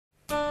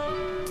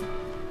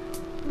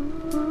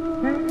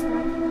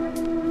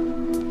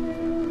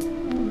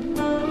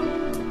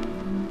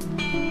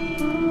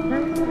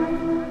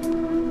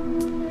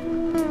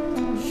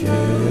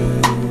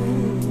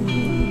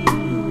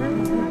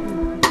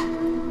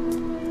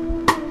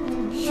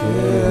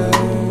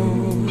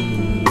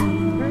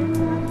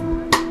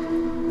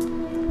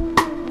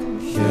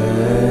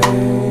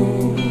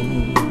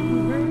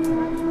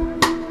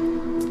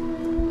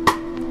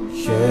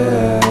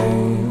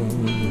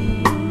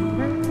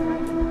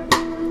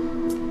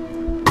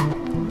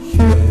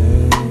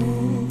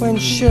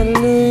she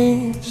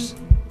leaves,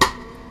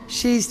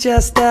 she's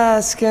just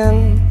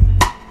asking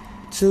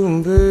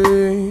to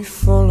be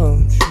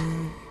followed.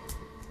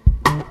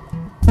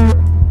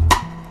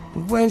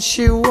 When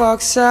she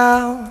walks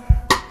out,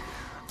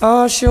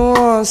 all she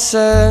wants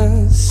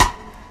is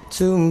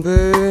to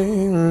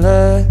be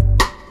led.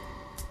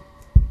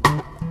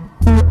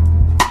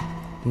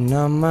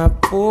 Now my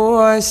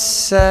boys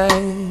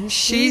say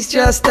she's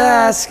just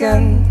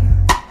asking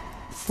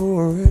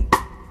for it.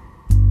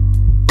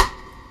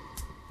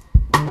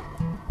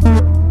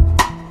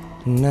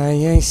 And I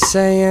ain't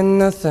saying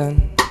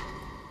nothing.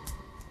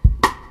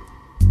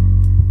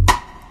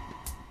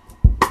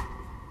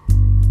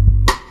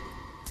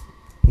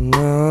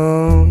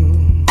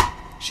 No,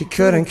 she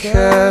couldn't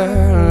care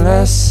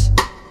less.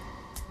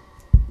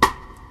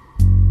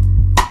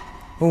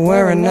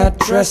 Wearing that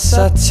dress,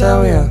 I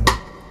tell ya.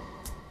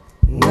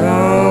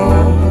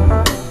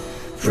 No,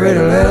 pretty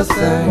little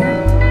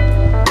thing.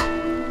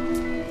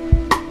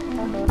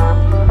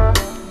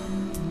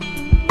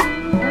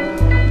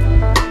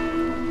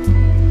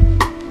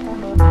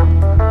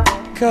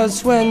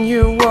 Cause when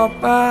you walk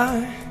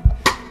by,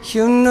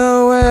 you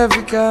know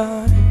every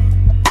guy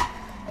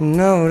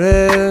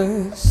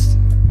noticed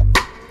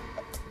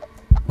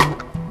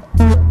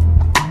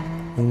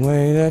the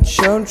way that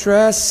your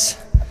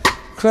dress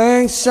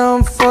clings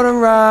on for the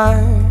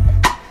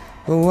ride,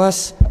 but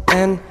what's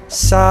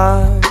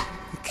inside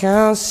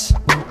counts.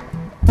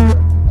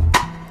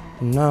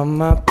 Now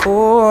my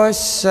boys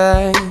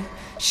say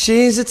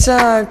she's the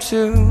type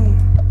to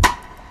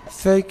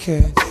fake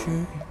it.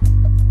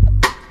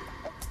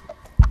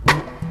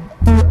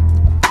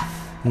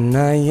 And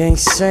I ain't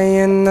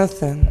saying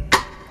nothing.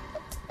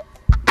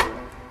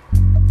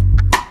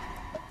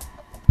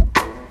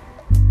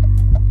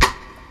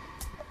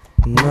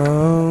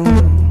 No,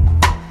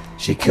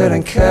 she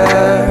couldn't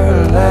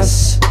care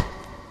less.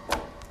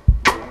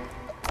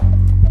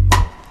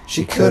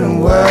 She couldn't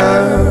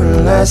wear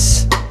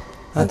less,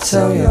 I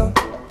tell you.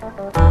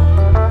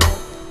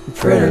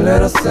 Pretty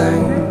little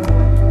thing.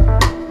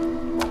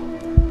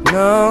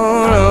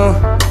 No,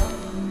 no,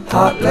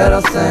 hot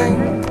little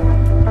thing.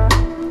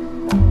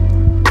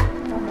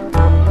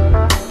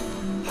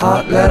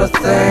 Hot little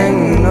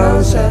thing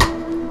knows it.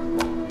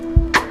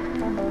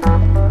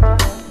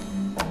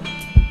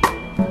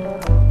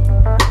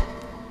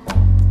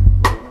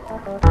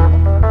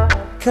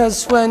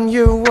 Cause when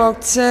you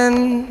walked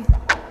in,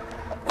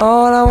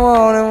 all I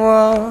wanted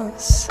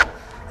was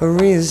a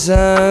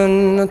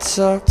reason to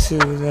talk to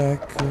that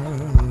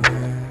girl,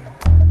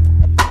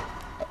 yeah.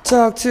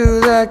 Talk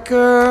to that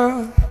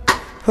girl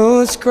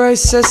whose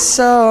grace is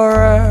so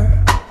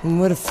rare.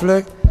 And with a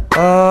flick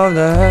of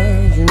the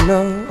hair, you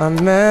know I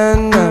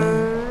meant her.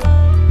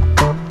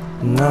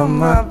 Now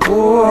my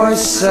boys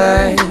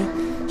say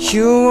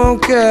you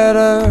won't get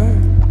her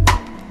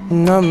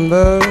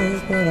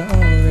numbers, but I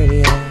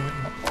already have.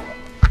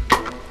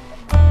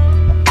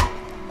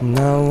 And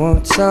I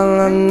won't tell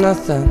her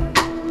nothing.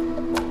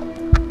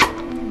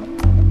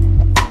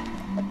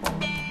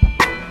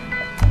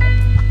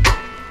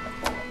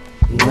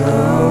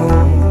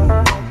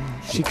 No,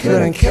 she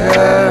couldn't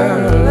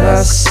care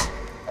less.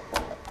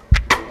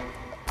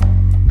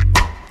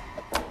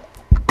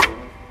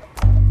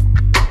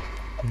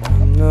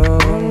 No,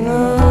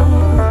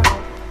 no,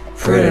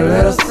 pretty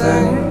little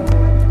thing.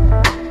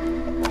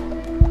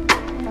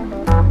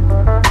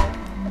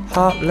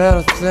 Hot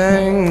little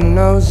thing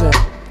knows it.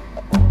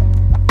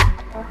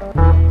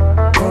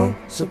 Don't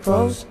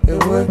suppose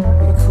it would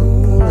be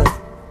cool if.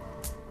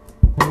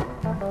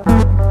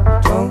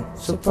 Don't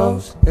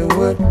suppose it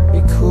would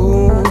be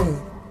cool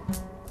if.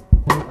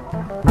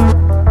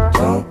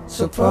 Don't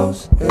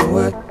suppose it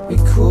would be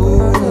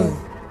cool if.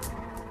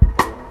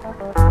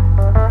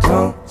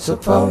 Don't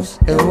suppose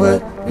it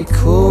would be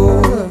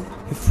cool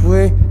if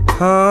we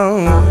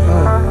hung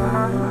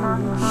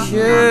out.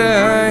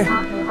 Yeah,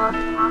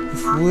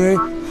 if we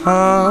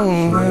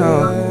hung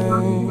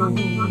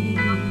out.